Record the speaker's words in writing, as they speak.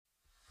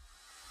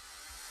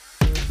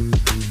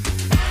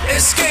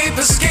Escape,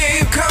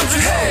 escape,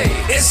 country, hey.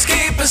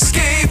 Escape,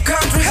 escape,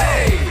 country,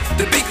 hey.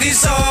 The Big D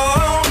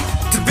Zone,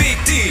 the Big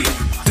D,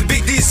 the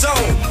Big D Zone.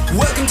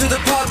 Welcome to the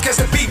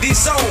podcast, the Big D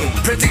Zone.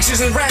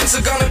 Predictions and rants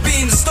are gonna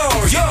be in the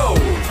store. Yo,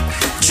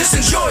 just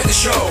enjoy the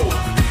show.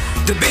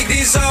 The Big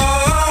D Zone.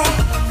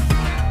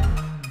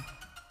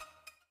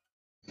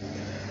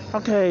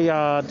 Okay,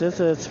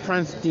 this is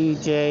Prince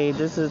DJ.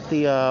 This is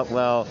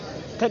the,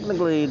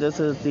 technically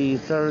this is the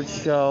third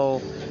show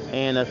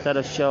in a set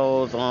of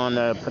shows on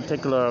a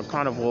particular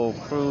Carnival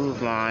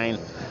Cruise Line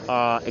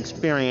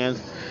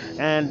experience.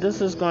 And this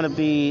is going to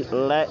be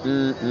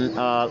Latin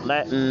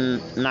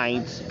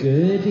Nights.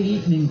 Good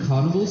evening,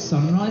 Carnival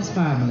Sunrise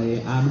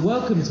family, and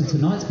welcome to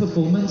tonight's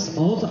performance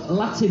of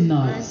Latin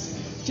Nights.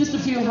 Just a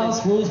few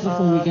house rules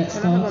before we get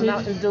started.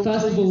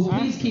 First of all,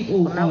 please keep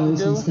all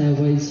aisles and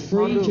stairways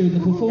free during the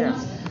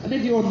performance, and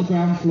if you're on the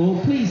ground floor,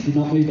 please do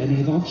not move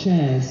any of our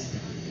chairs.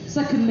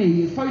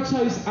 Secondly,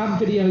 photos and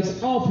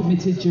videos are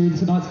permitted during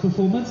tonight's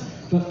performance,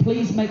 but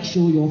please make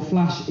sure your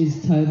flash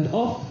is turned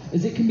off,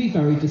 as it can be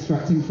very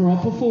distracting for our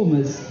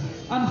performers.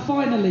 And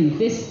finally,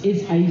 this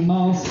is a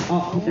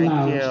mask-up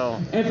lounge.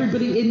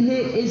 Everybody in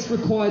here is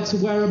required to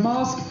wear a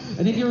mask,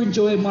 and if you're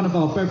enjoying one of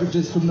our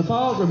beverages from the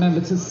bar, remember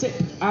to sip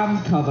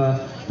and cover.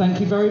 Thank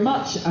you very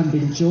much, and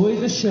enjoy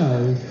the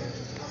show.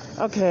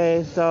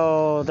 Okay,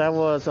 so that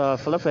was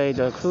Felipe,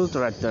 the cruise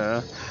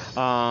director,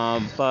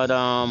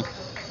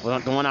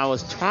 when I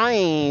was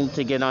trying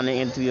to get on the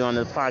interview on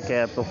the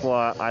podcast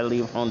before I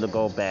leave home to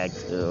go back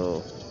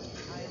to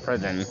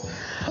prison.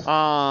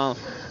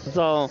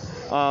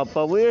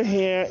 But we're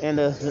here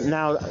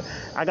now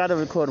I got to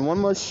record one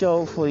more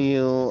show for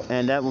you,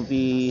 and that will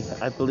be,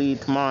 I believe,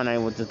 tomorrow night,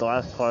 which is the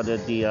last part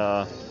of the,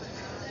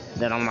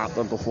 that I'm not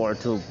looking forward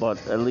to, but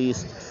at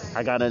least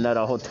I got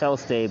another hotel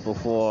stay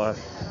before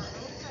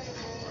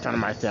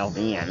turning myself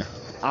in.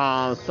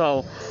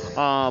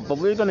 But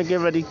we're gonna get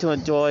ready to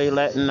enjoy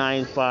Latin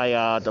Nights by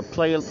the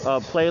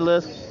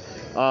playlist.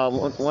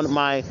 One of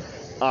my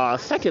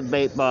second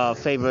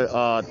favorite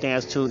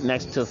dance troupe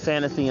next to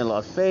Fantasy in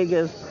Las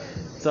Vegas.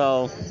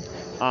 So,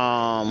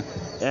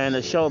 and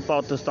the show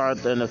about to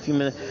start in a few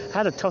minutes. I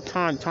had a tough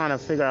time trying to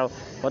figure out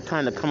what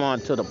time to come on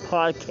to the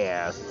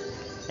podcast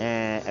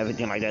and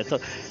everything like that. So,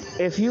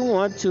 if you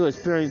want to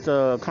experience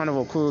the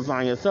Carnival Cruise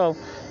Line yourself,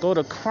 go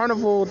to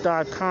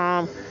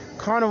carnival.com.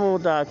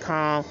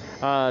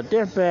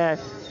 They're back,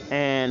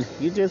 and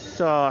you just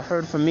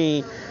heard from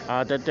me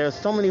that there's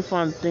so many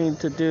fun things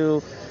to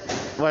do,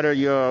 whether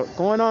you're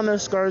going on an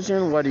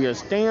excursion, whether you're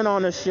staying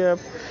on a ship.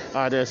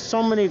 There's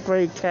so many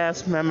great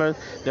cast members.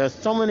 There's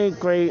so many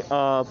great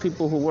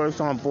people who works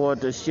on board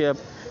the ship.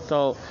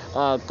 So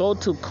go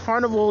to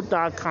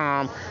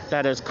carnival.com.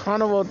 That is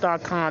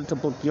carnival.com to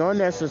book your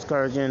next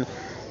excursion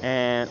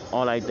and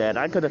all like that.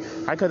 I could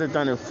have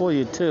done it for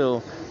you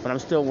too, but I'm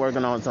still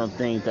working on some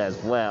things as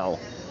well,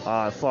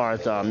 as far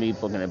as me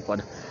booking it. But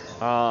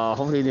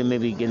hopefully they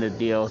maybe get a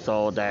deal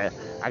so that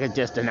I can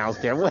just announce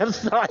their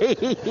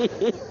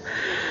website.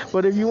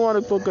 But if you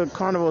want to book a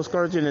Carnival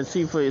excursion and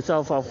see for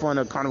yourself how fun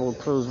a Carnival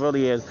cruise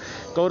really is,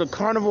 go to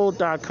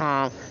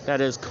carnival.com.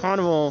 That is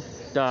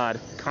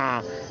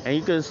carnival.com, and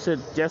you can sit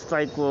just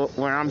like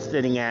where I'm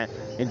sitting at,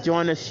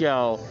 enjoying the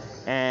show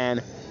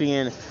and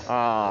being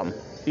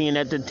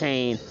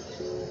entertained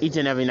each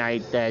and every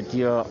night that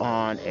you're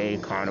on a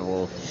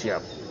Carnival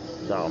ship.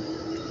 So,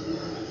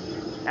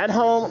 at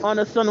home on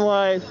the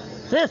Sunrise,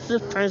 this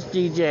is Prince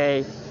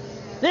DJ.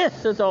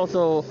 This is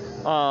also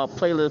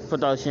playlist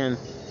production,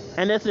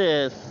 and this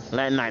is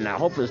Latin Night. Now, I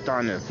hope it's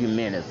starting in a few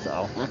minutes,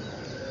 so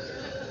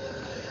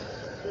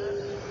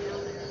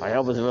I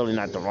hope it's really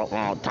not the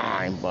wrong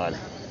time, but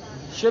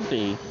should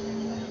be.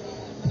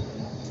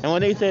 And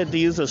when they said the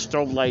use of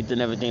strobe lights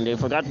and everything, they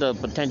forgot the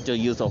potential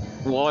use of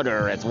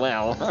water as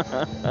well.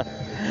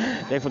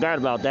 They forgot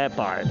about that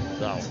part.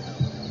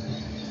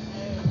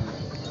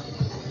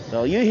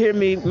 So you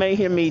may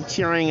hear me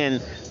cheering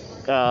and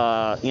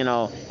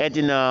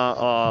edging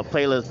the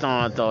playlist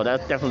on. So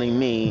that's definitely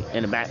me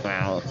in the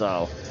background.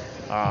 So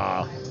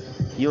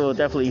you will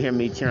definitely hear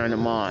me cheering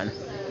them on.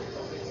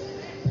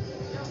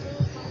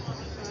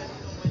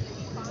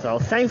 So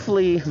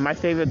thankfully, my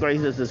favorite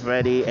Graces is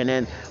ready, and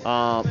then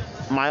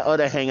my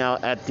other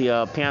hangout at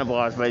the piano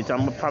bar is ready. So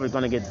I'm probably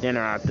going to get dinner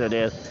after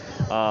this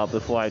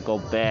before I go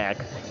back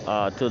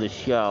to the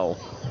show.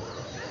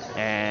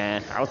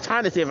 And I was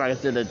trying to see if I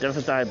could sit at a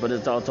different side, but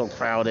it's also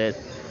crowded,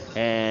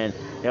 and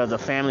there was a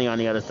family on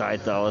the other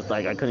side, so it's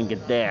like I couldn't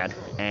get that.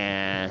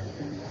 And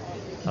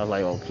I was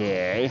like,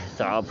 okay,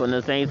 so I'll put on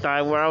the same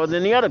side where I was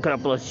in the other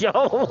couple of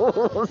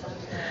shows.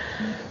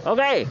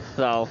 Okay,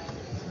 so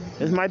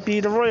this might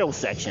be the royal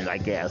section, I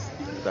guess.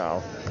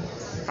 So,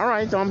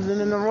 alright, so I'm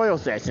in the royal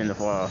section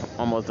for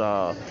almost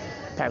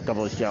past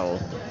couple of shows.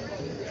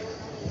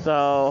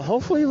 So,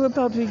 hopefully we're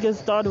about to get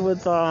started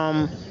with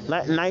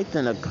Latin Nights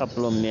in a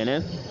couple of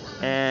minutes.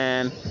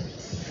 And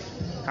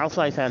house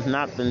lights has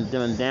not been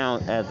dimmed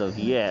down as of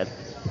yet.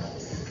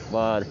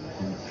 But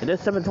it is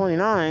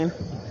 7:29.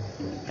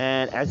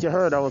 And as you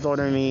heard, I was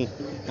ordering me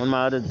one of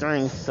my other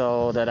drinks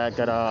so that I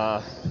could,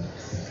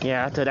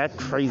 after that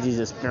crazy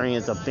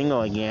experience of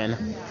bingo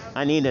again,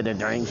 I needed a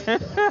drink.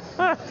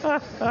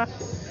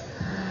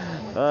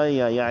 Oh,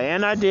 yeah.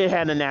 And I did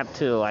have a nap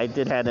too.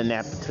 After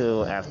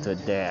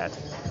that.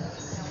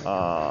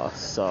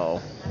 So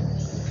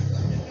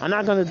I'm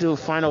not gonna do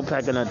final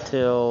packing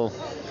until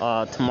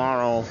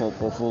tomorrow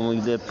when we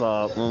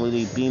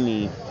leave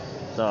Beanie.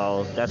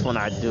 So that's when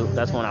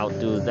I'll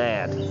do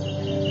that.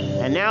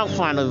 And now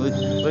finally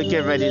we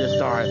get ready to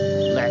start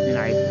Latin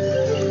night.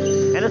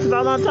 And it's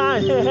about on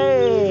time.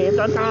 Hey, it's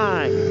on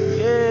time.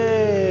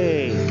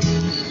 Yay!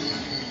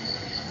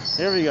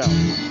 Here we go.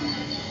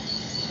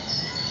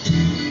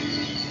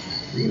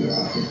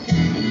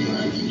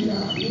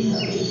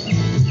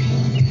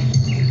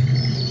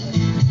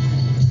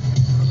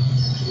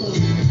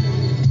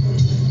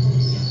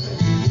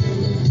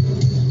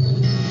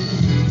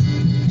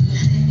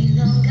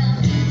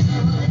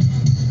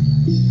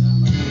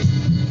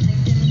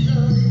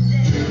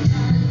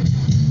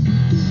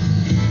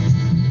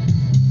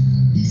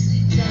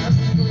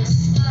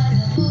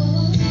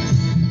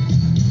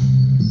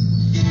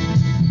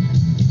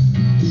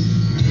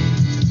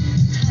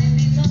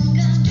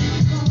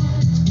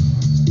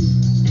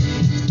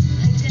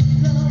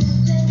 I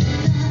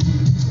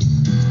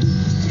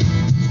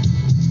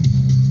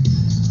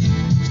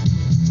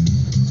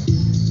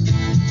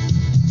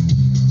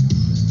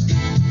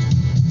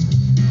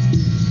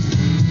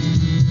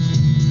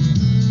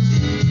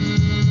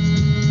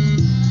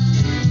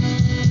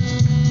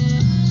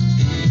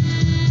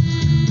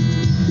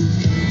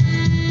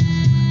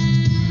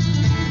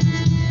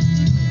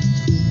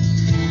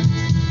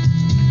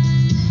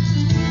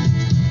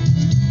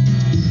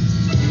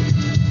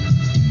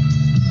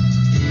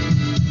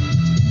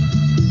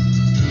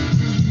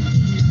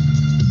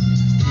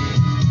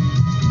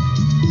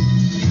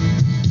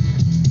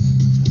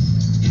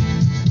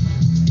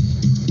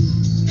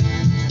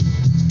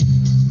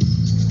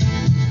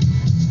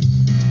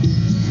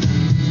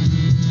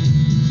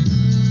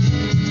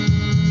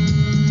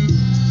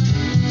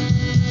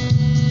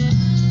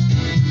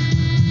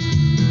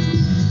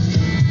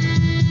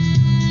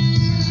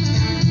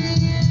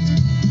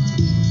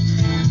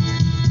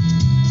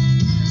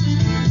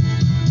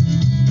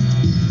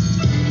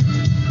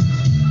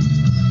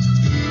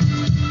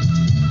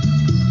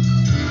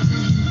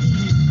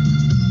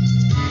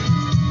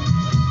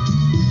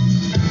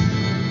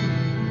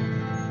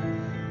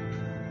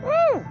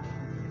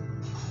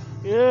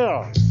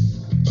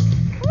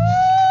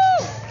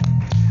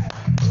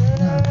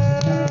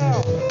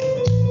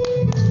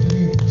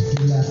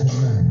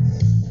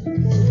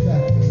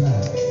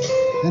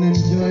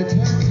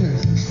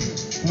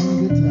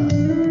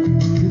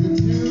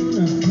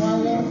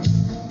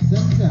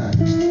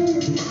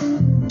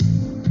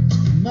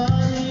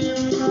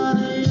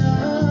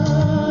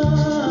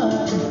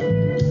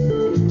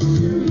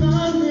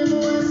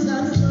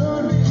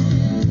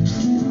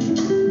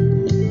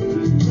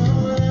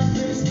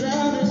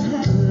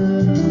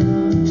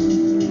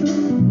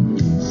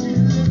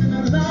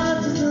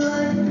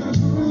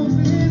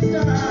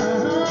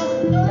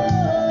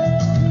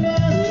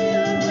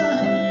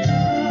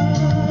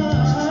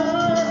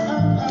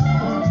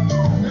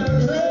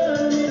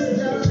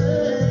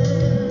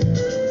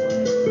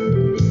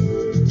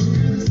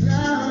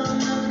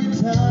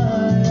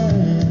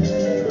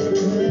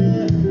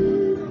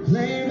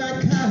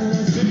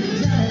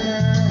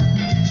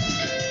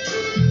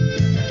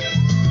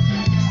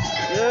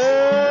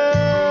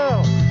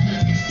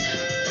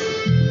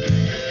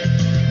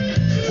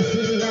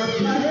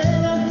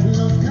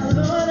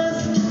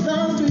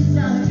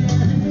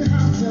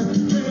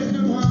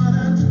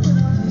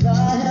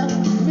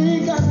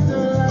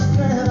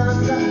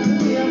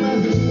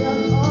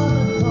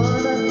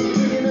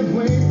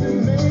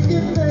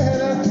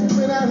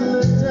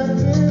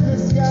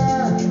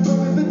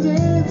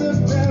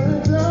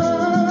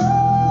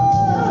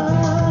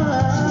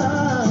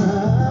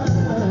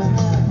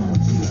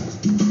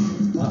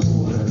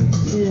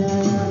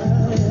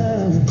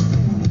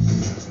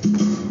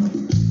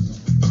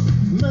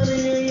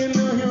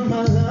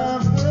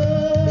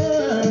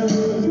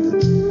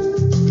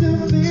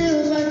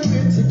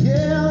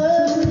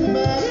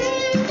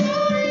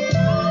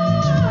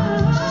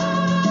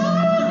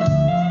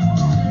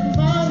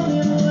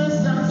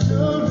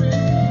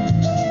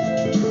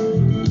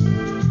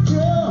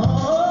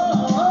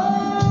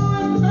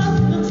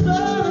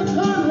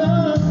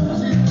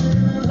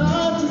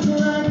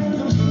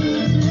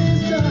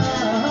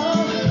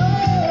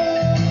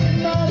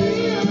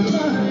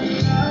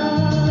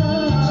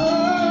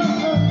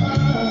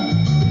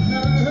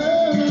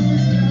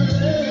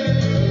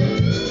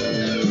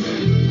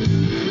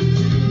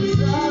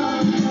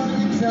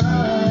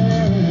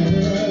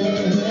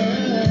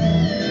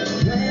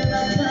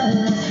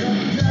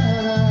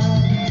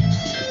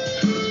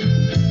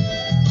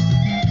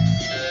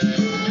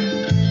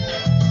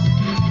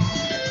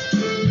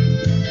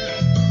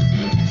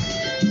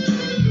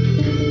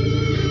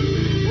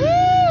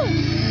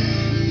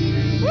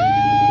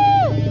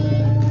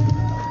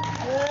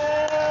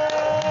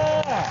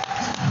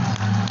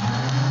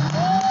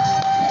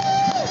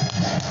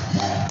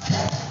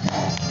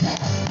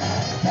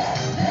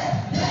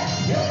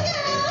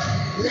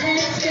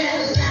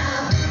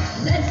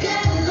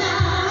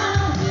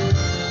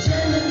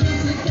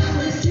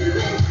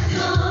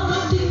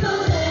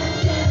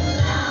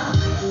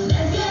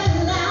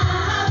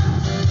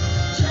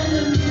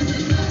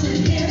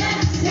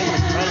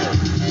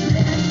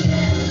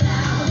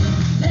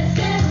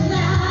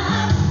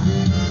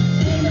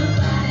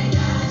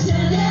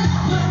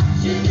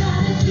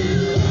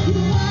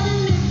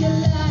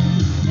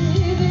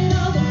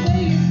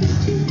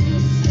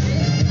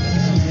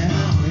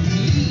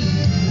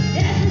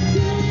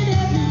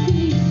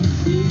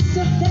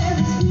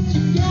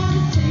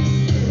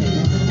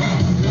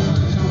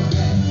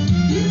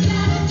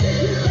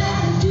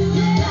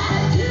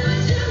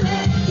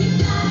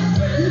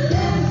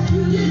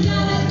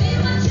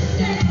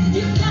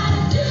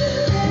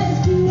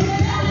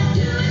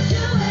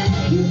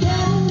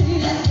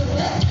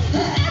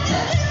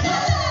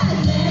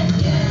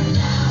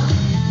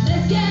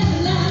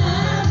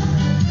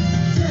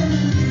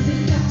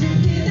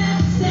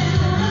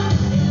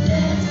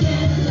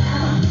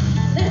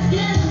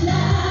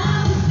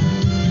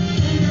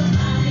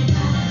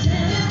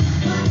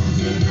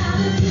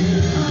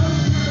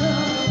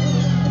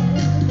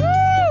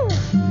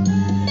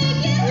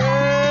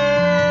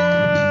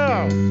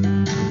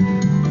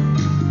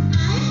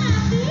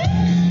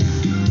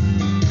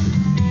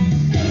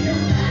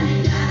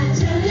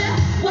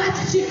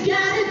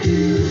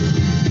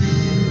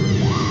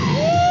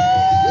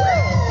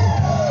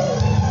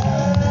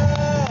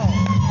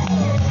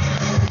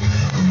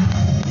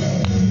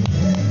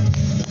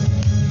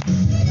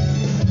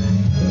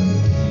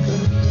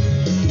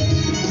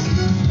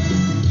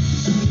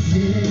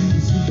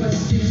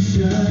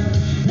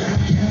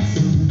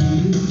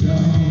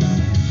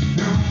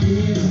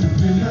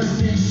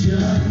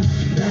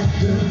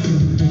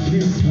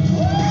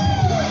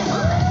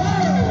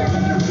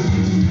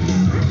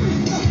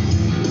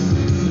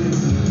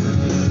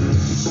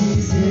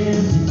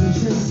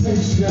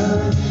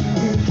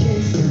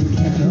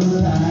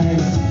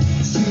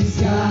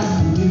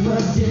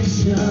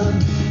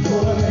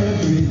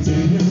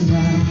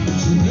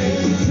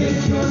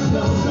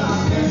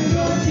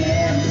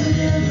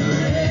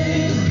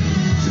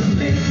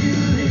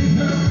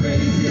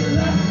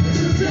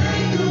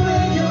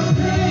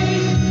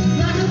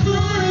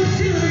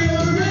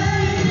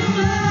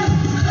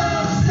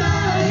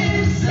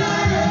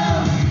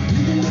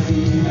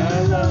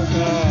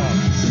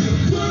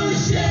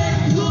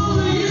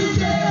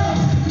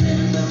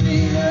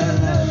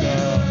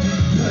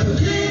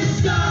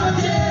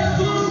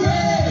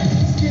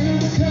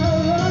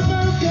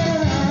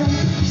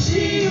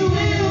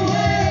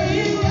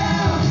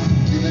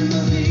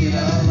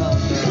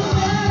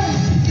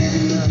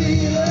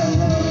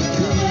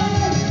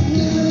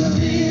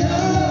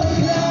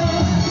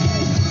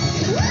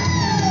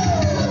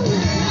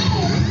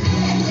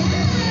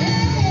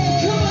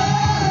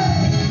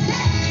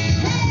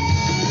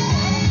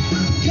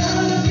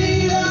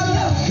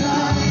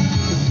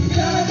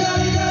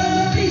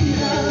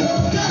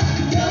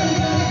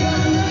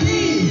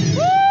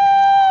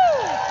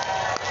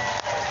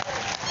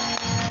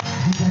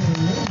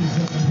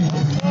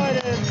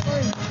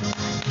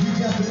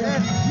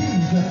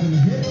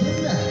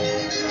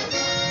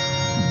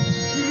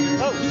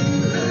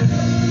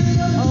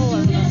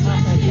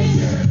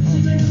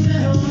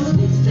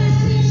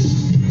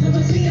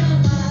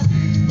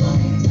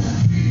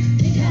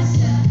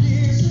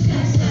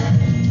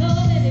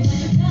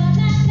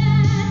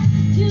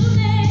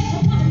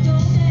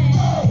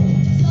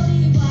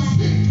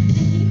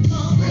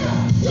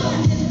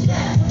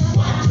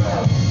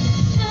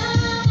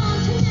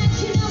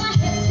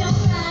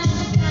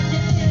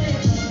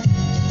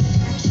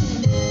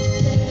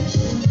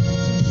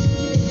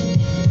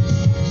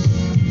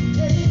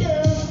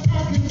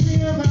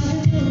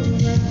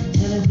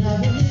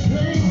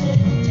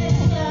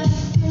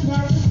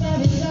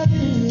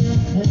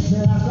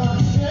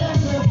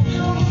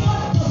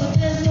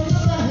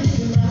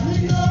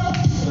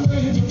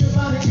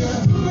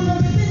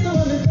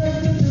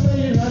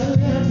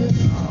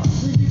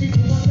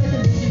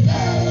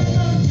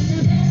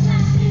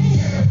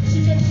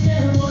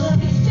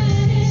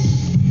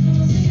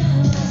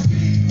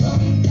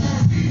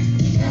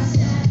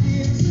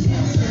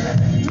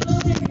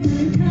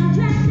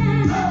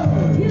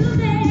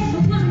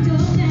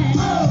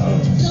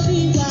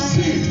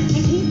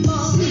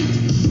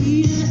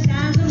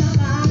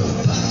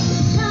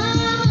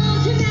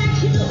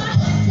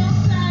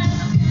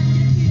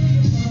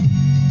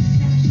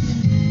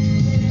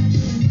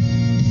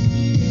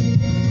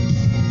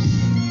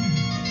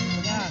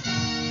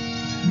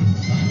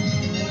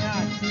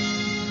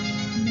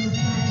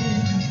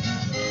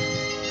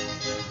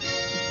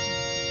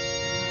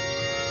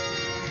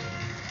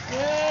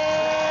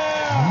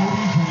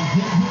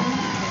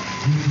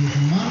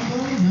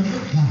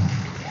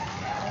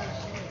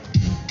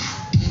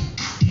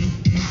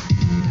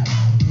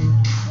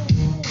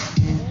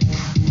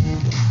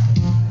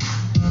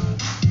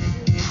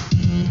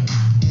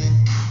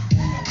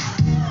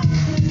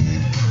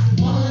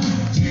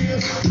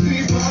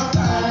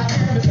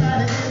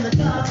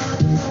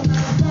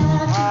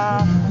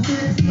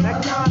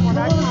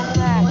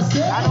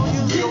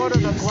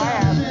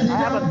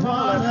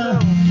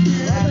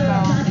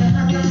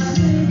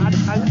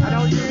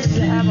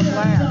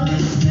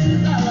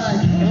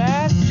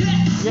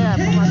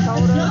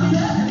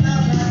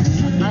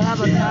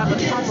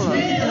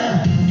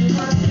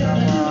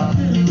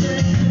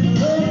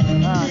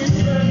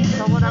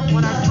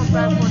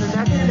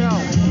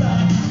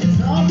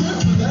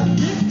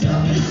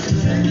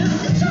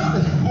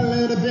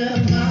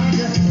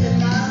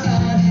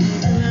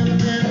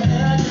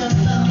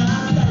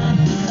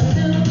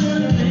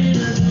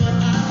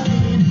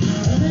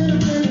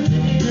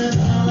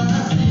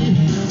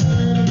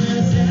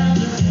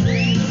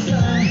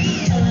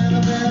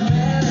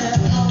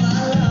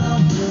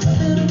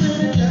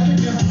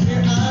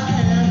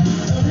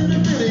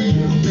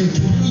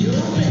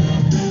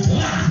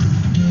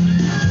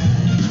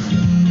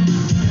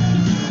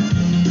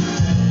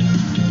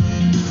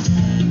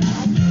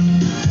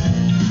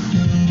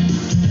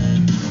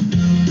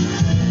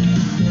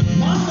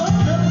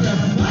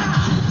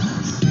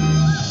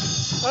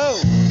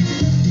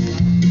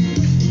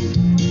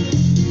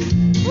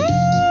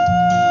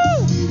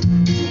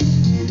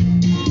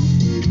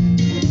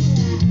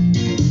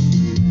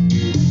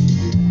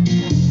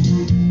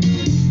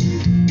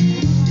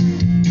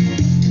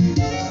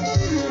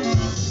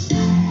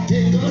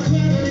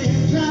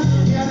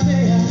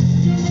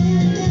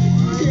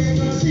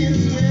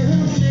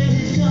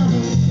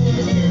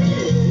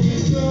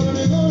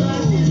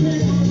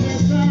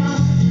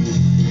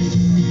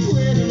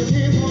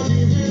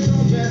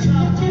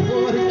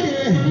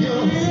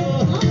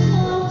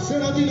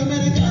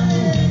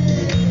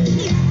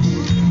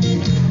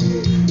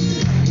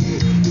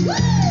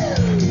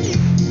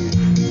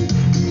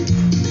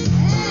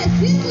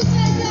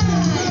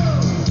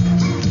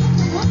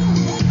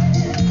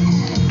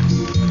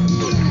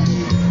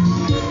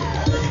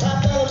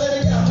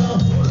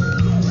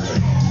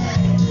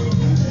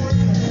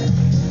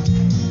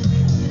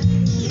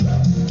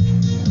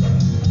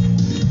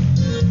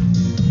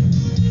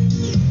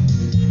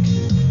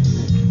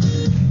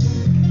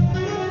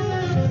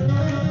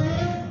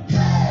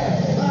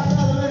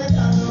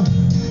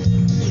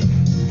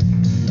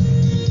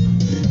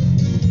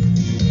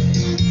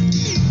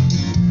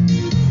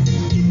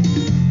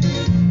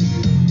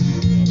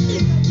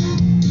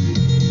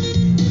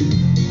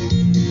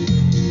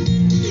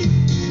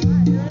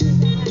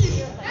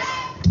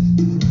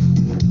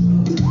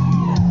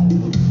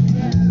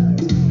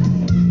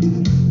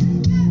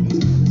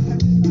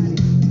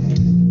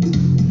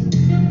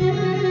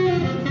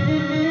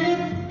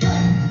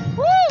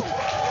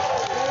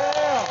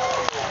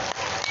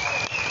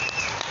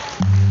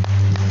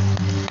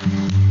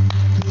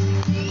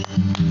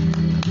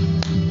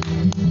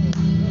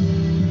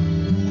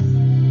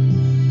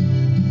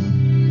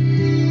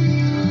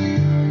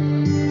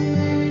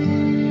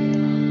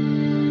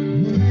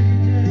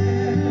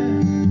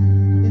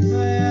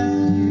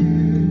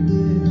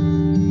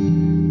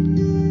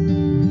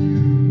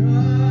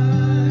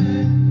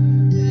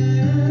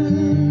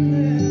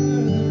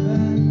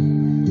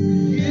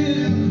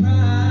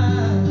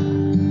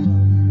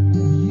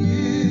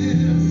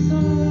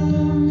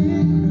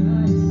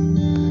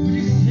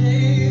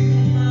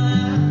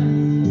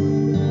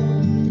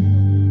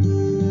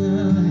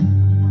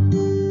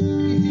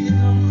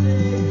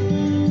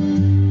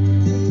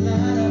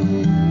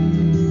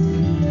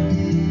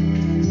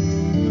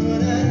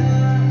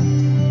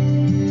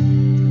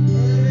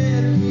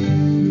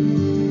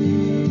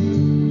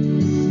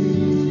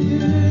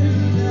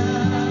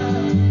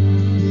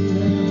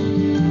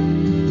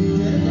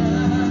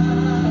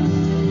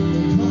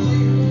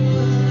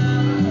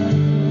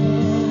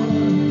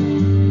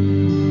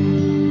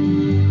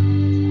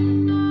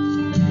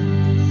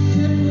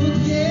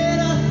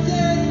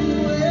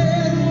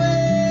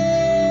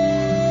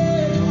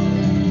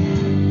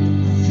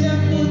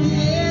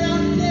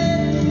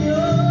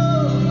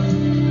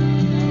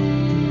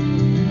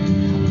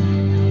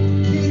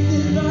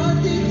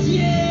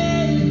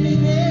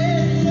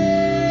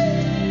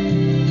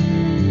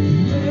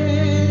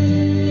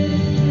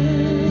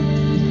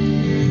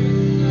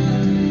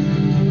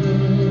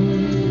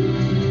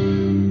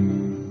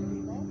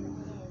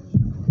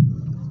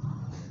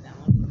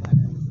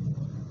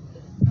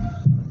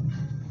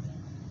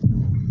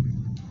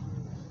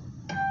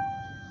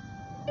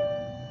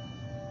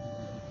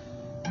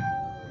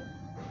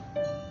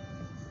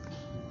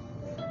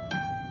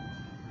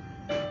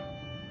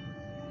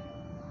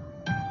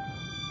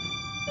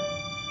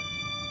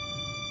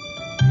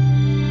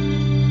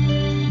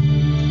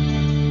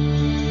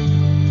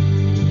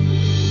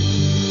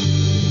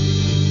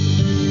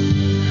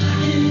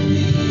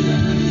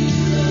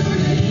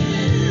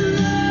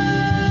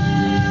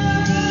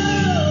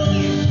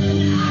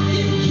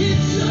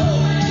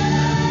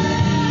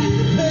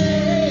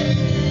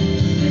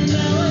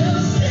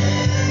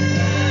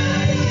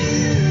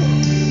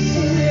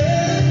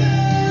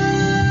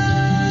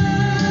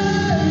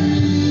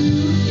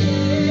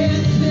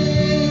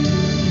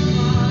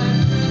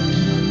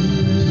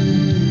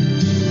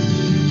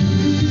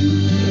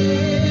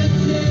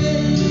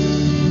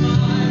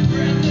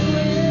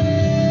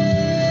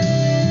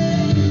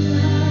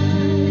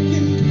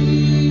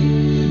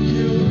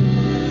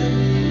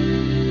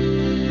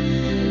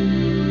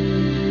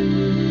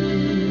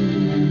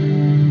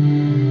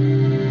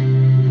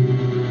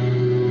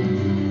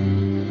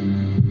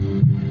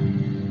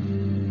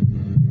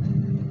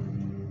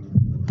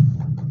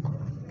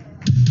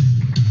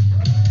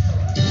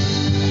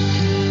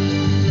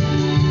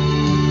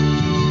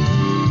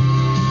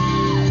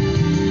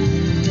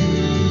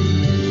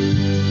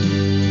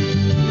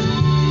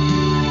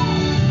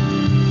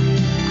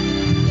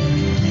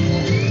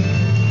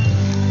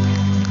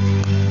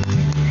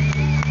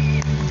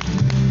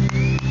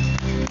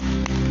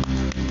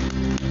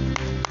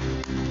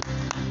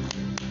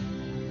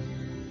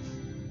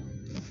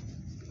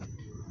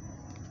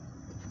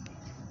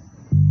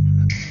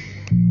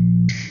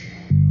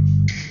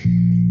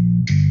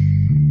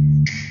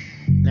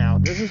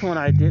this is when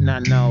I did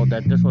not know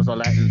that this was a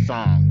Latin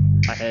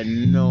song. I had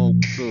no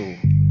clue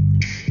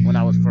when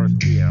I was first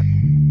here.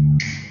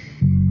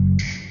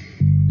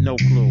 No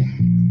clue.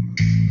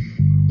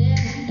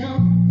 There's no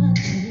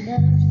much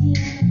love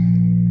here.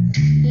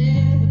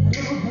 Never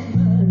know how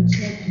much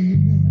I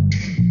feel.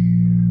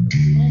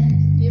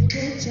 When you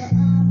put your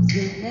arms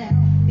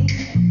around me,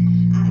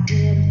 I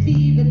get a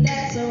fever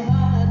that's so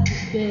hard to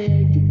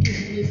bear. You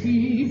give me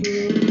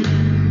fever.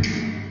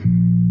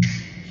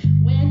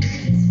 When you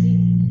kiss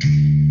me,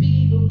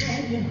 fever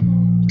when you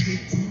hold me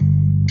tight.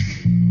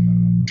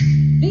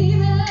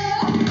 Fever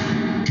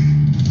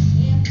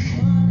in the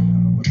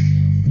morning,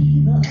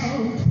 fever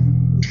all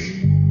through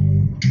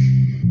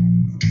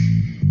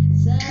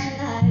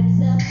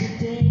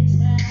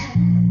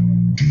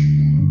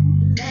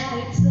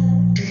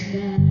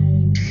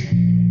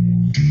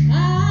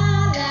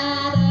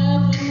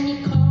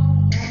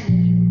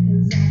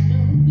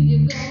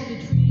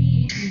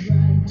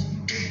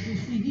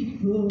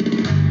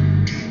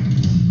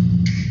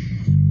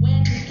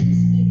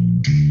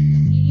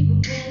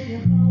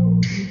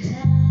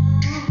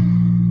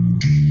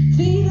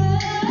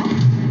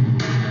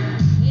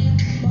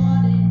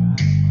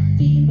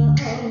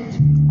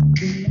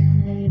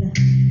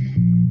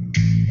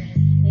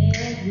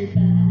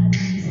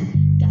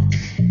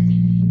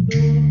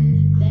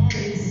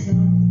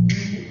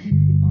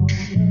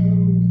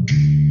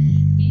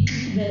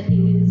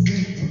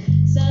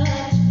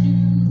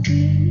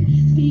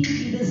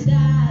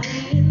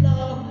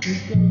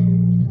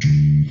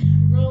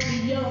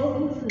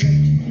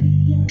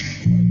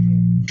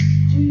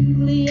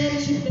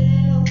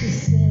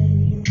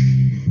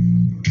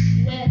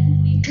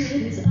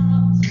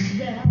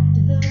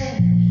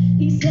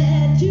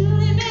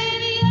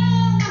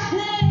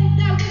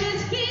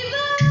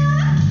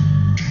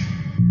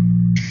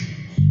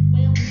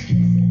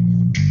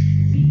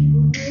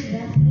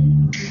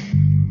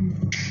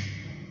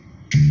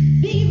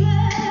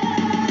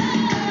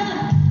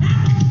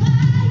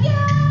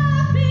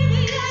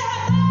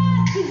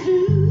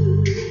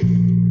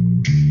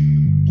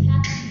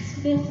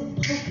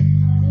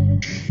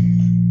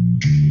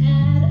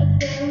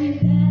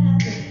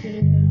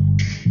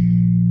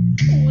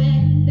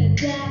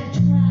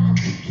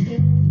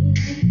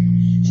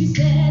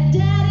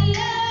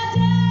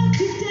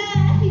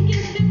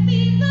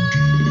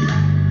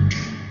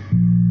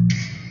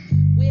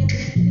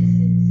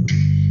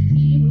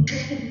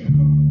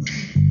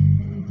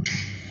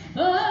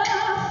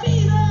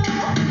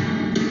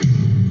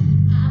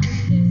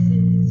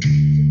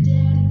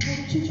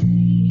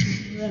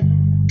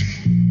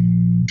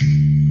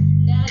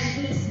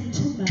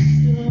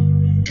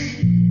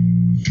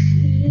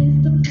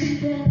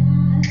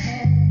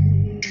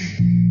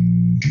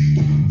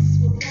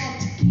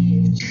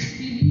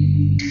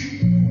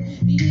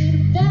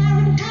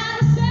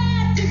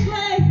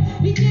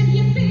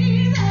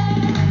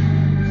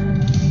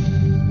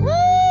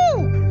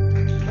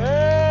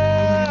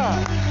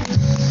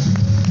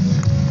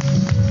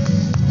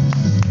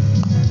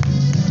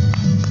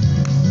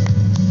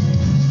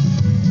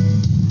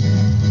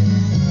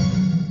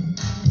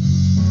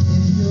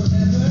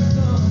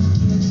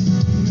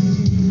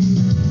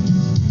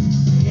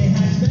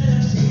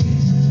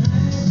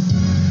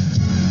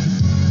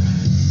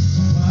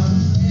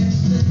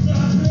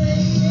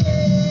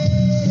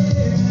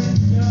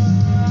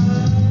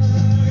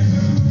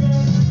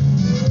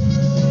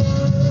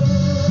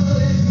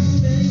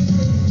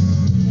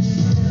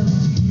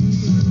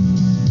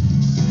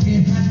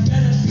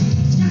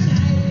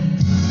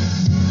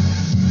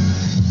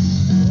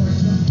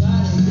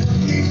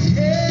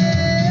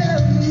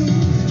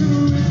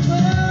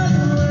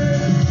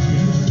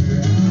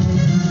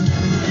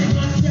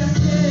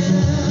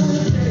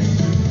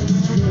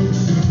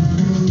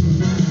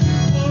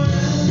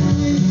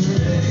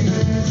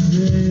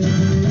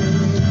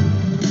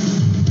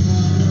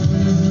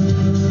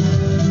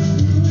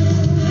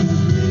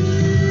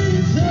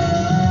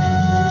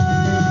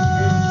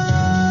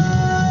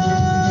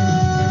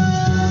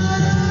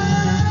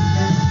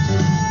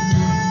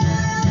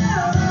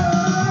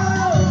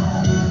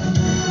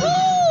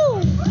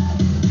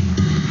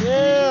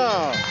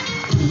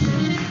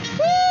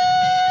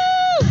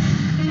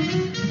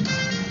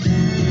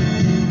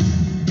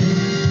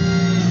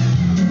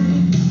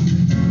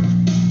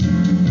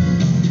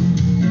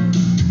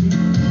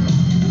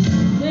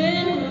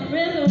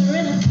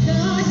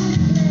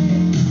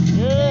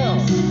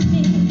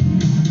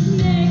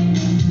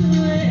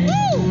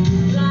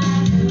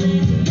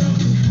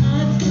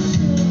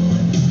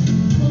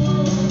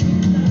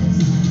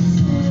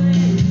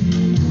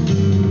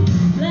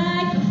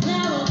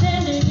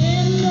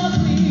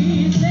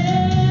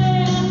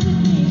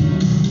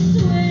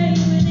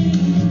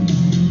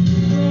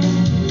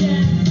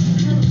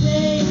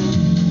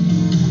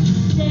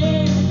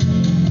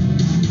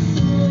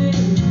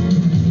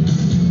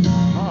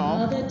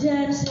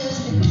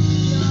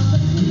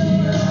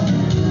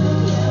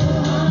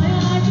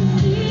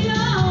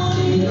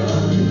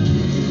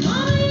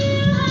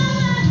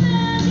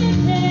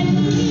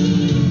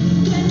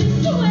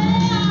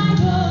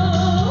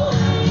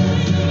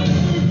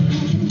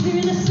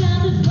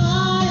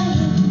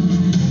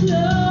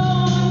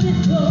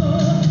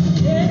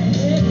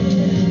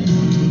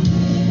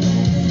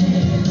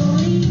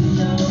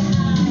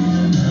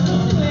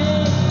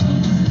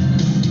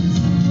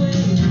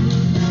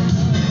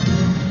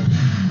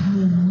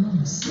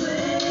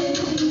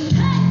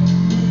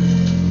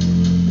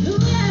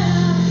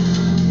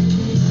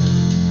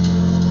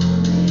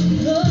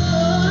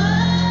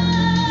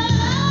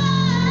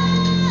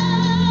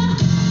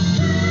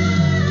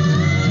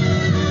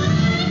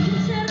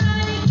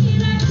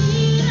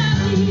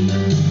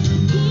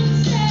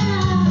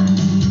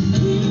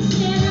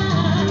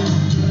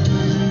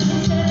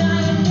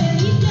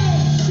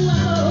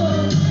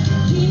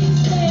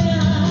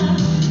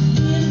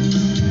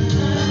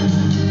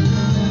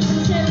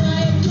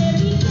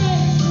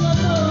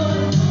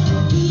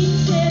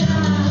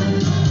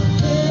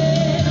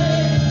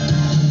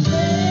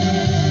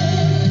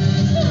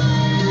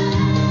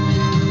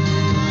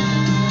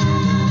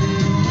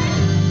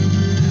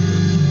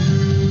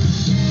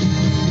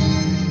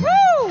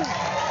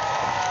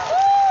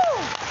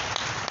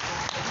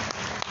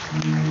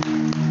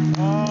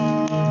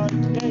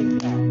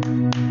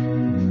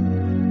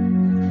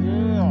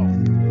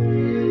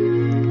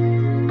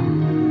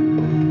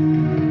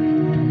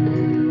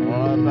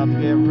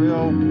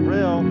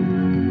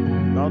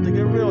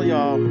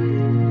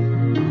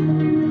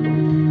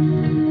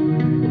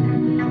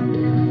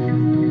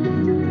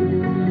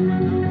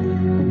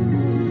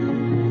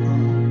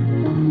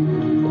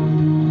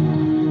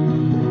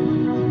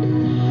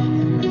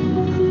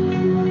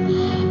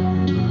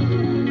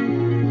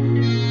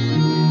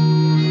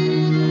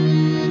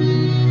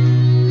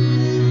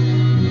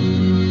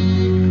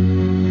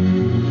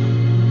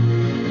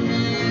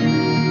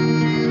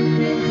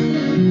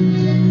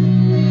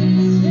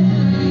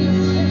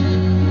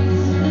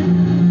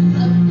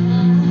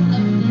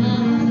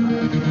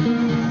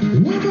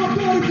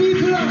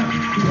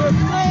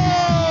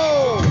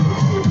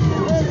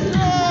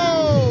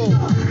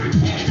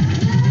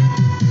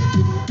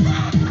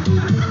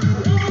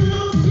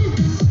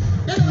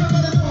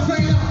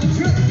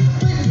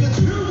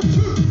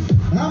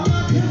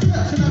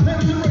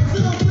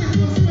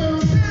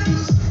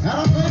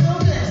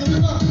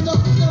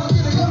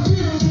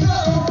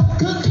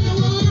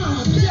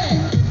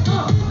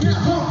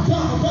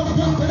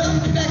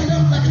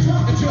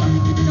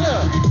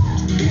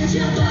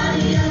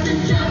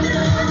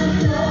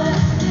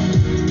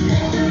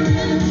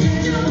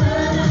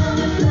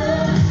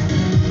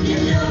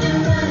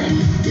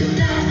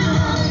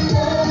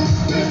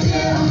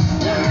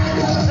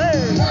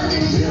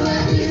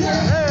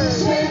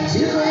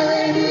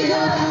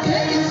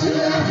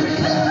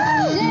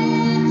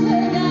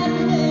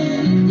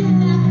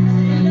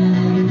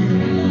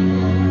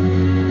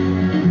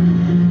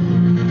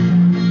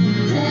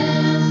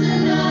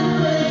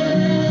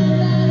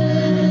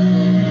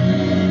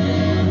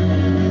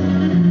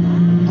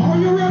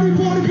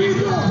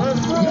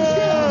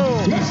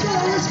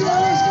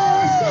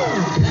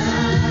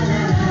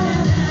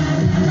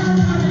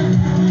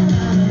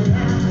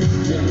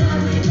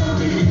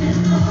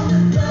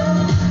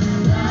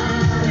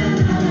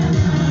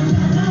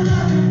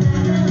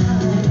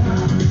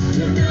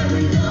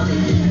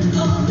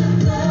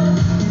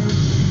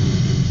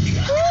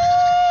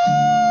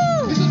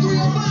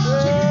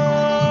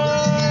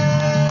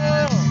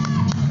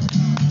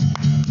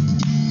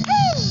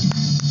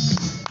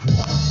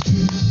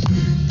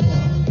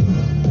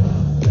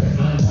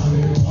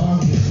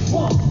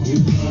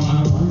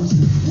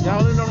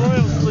Y'all in the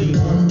royal suite.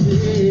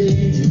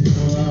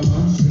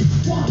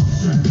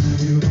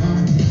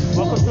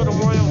 Welcome to the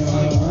royal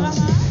suite.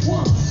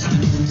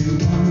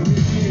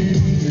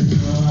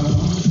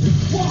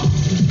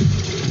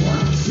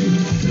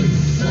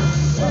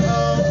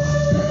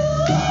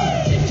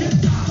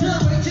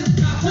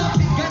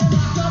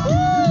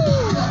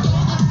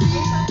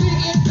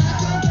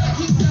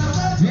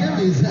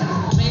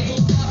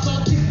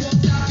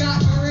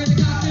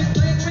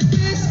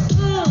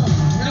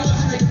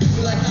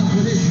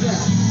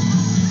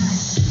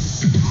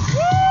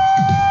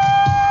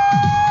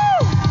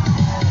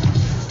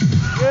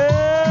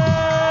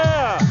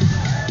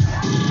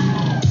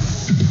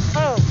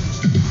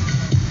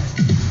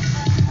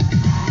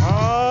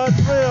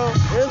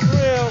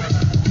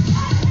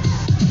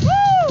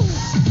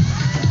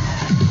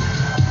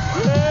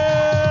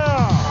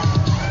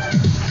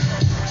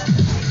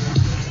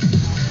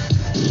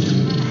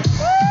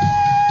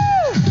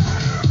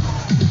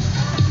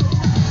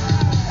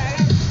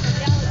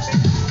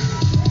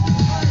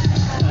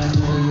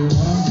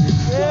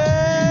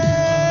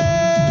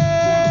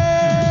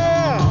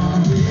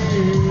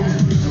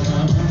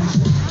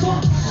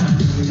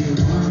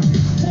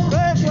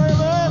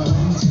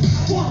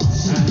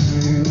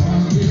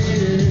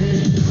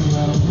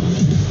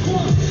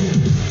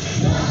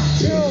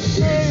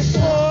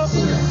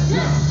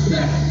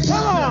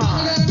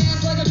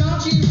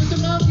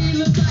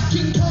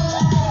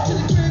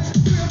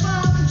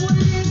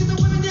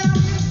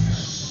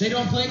 They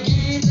don't play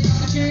games, they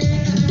got the chain,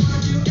 and they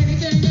wanna do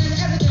anything and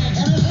everything.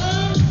 And they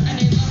love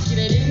to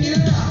get in your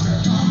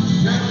doctor.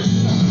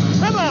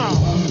 Come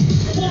on!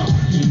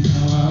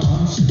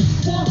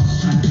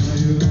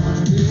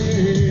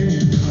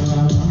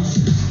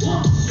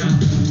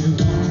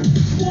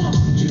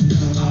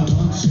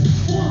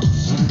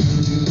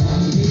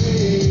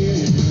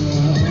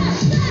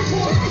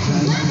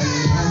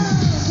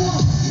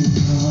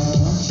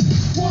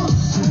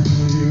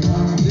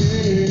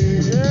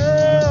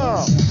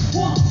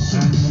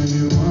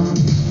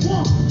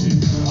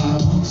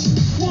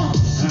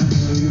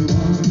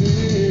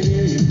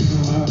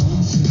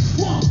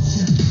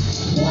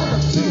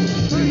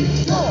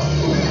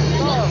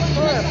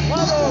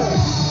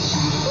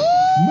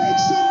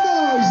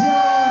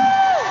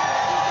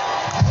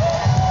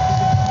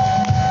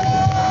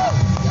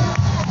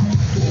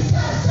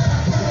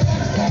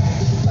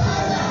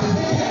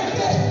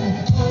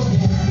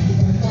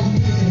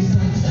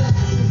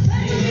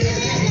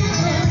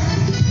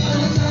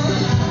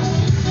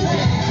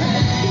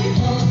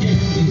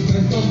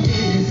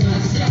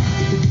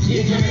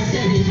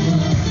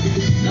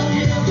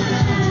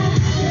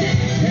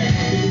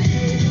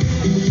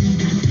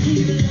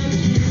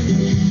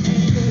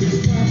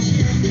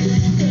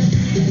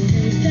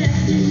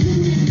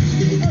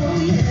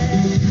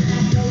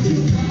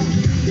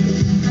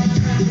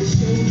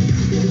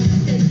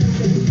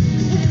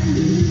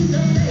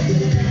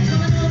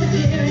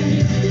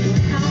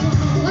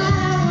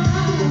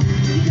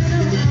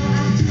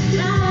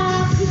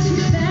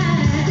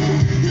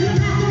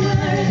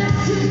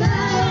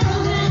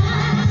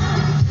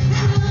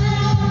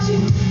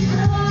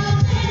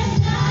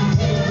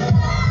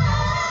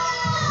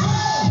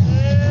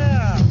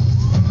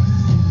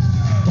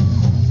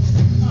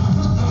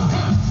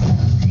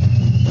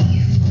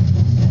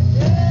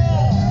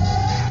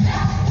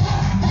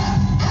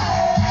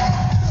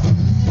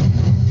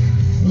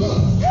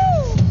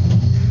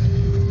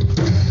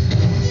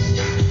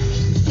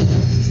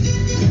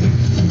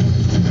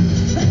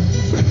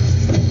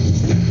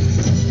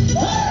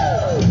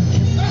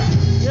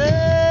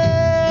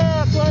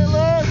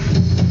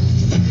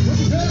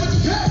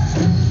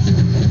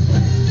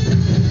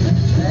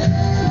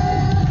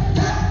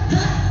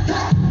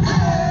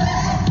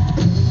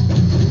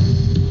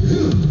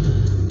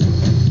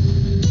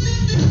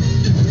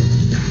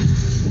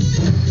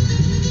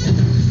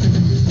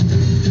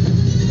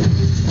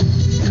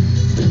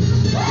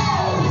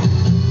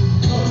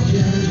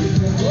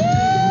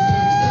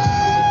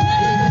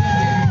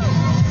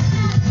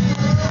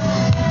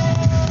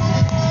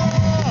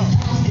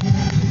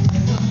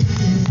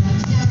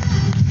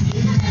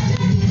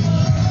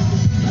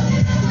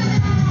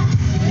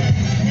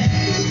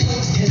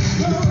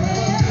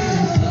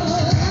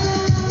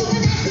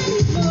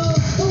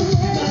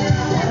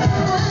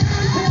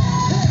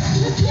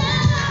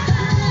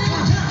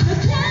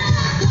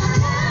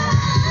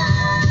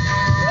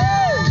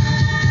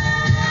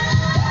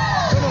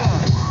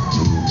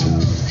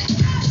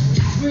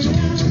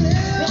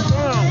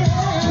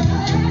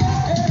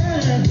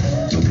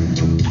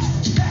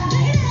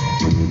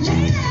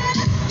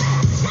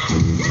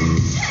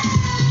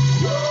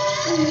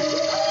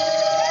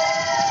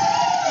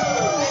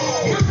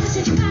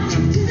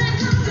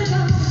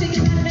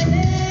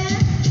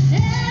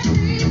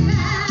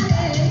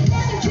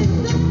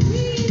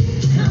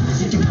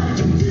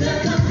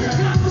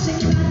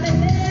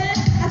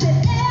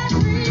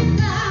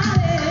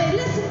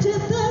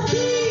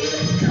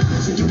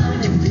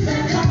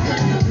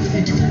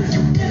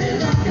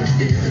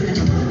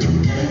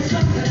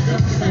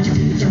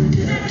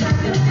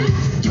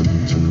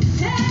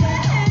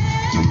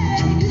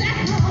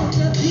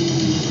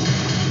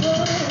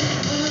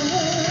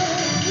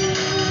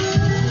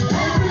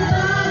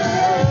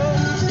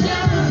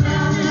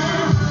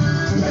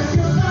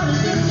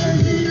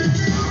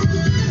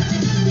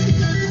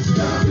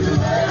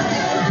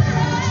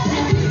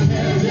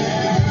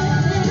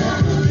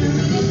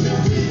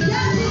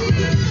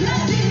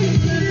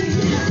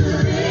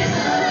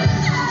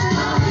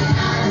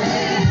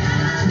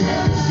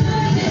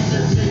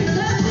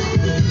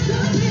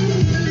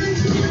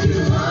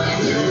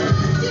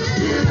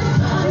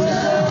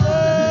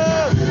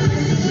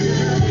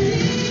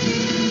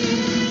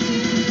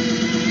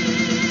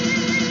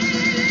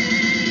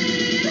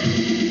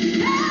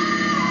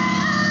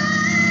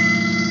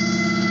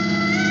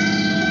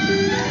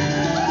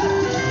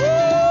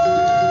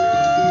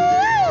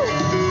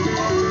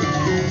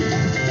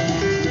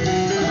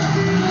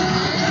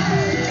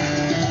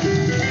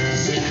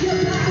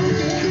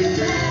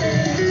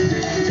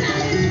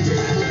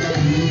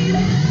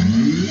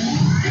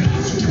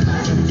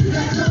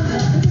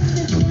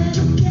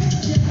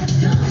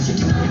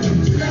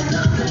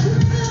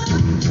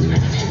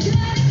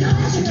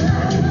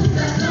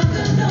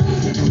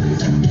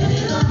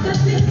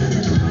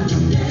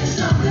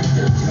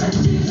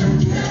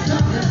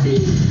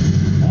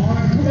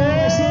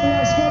 Carnival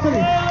Sunrise family.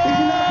 If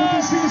you like what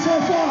you've seen so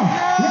far,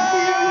 let me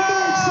hear you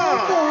make some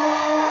noise.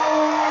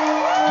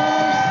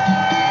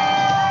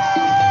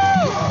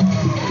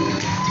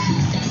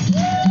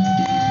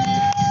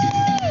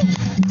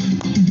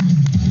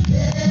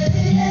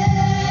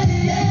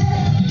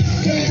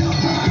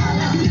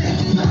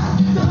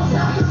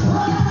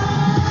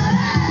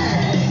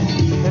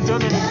 They're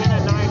doing it again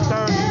at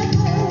 9:30.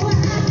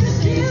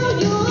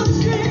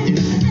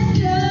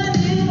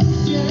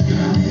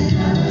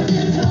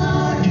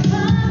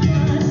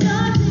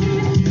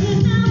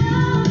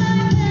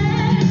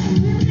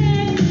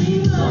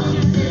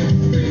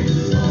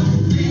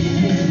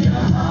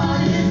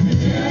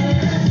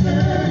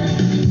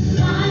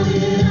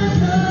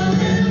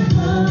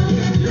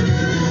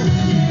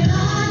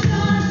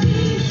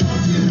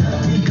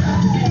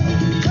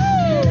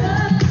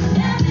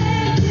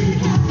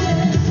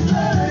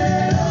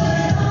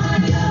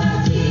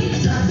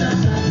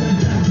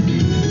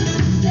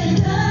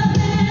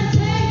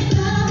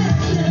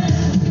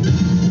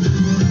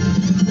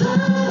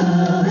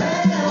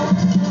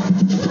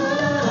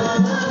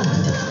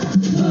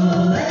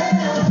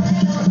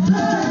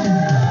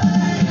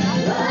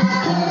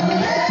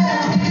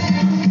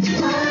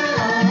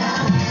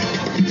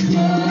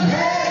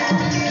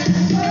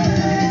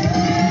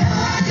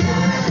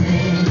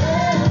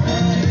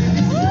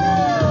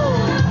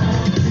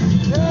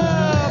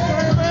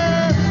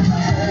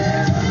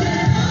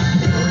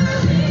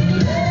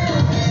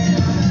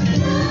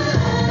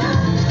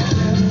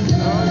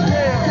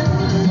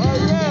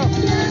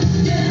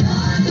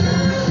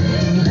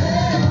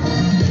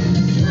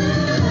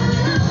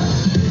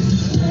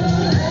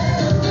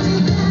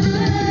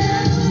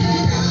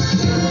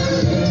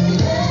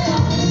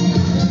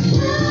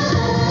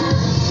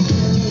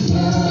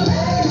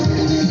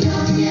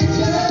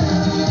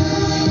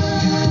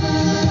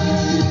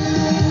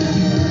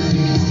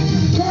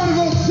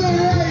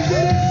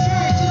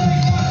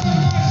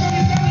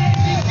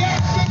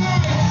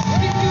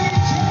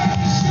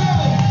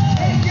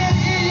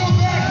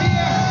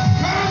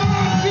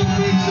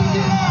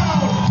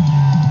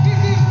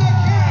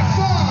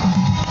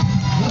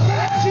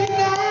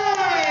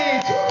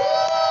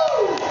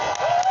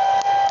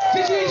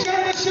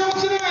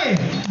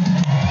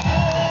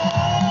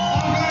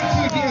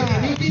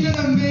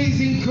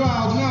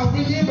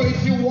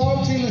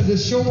 The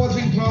show was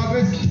in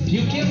progress.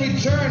 You can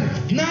return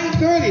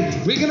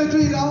 9:30. We're gonna do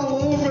it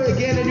all over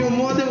again, and you're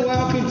more than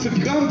welcome to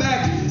come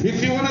back.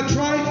 If you wanna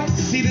try,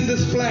 sit in the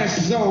splash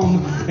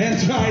zone and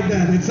try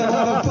that. It's a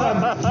lot of fun.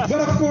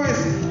 But of course,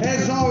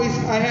 as always,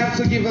 I have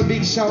to give a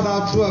big shout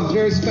out to a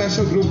very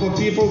special group of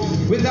people.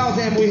 Without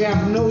them, we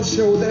have no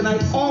show. And I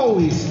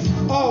always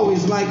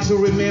like to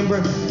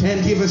remember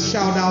and give a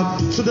shout out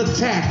to the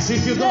techs.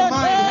 If you don't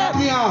mind, help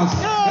me out.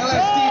 And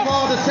let's give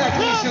all the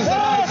technicians a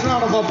nice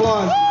round of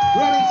applause.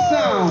 Running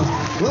sound,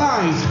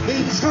 lights, the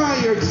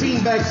entire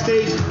team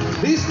backstage.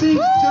 These things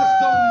just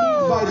don't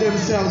move by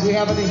themselves. We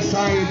have an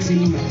entire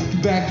team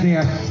back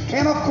there.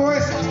 And of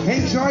course,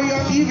 enjoy your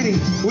evening.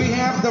 We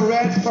have the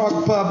Red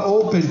Frog Pub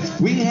open.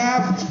 We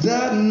have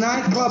the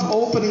nightclub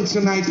opening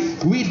tonight.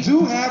 We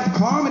do have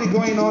comedy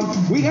going on.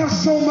 We have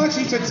so much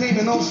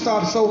entertainment, no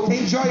stop. So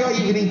enjoy your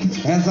evening.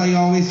 As I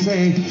always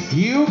say,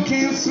 you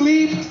can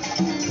sleep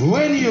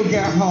when you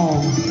get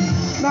home.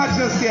 Not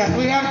just yet.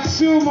 We have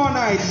 2 more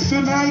nights.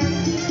 Tonight,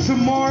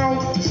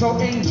 tomorrow. So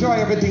enjoy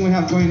everything we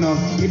have going on.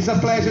 It's a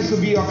pleasure to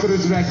be your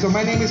cruise director.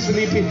 My name is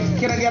Felipe.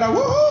 Can I get a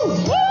woohoo?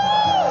 Woo!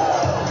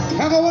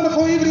 Have a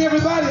wonderful evening,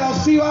 everybody. I'll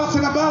see you out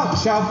and about.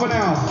 Ciao for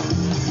now.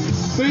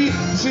 3,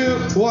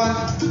 2, 1.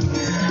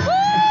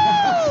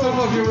 Some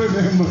of you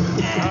remember.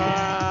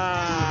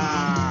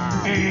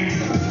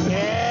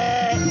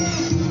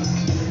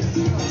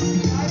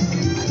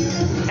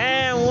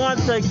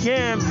 Once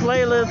again,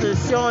 playlist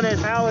is showing us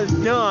how it's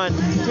done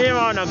here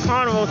on the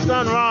Carnival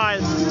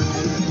Sunrise.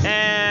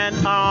 And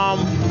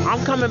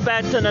I'm coming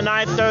back to the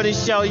 9:30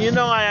 show. You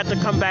know I have to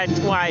come back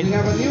twice. We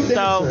have a new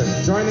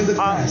dancer joining the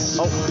class.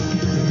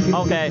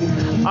 Okay.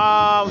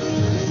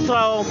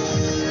 So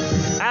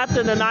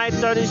after the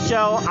 9:30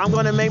 show, I'm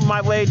going to make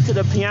my way to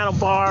the piano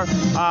bar,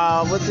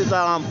 which is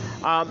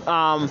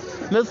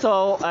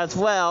Missile as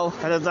well.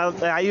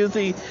 I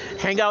usually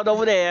hang out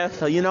over there,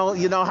 so you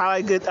know how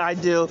I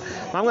do.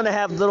 I'm going to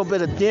have a little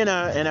bit of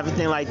dinner and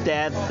everything like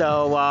that.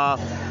 So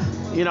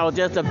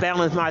just to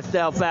balance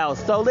myself out.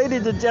 So,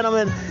 ladies and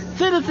gentlemen,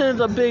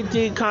 citizens of Big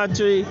D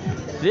Country,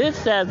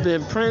 this has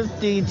been Prince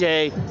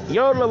DJ,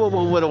 your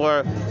livable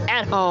widower,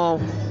 at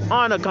home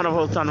on the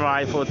Carnival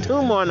Sunrise for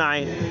 2 more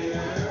nights.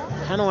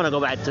 I don't want to go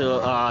back to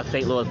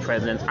St. Louis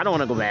prison. I don't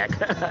want to go back.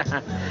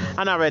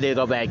 I'm not ready to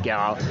go back,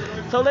 y'all.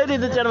 So,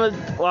 ladies and gentlemen,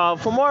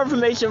 for more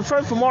information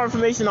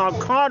on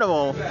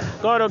Carnival,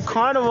 go to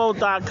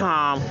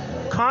carnival.com.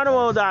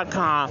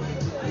 Carnival.com.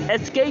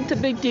 Escape to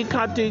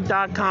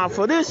BigDCountry.com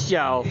for this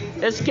show.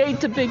 Escape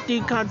to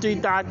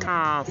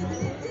BigDCountry.com.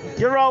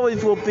 You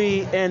always will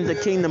be in the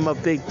kingdom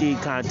of Big D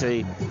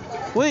Country.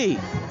 We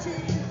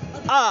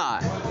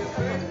are out.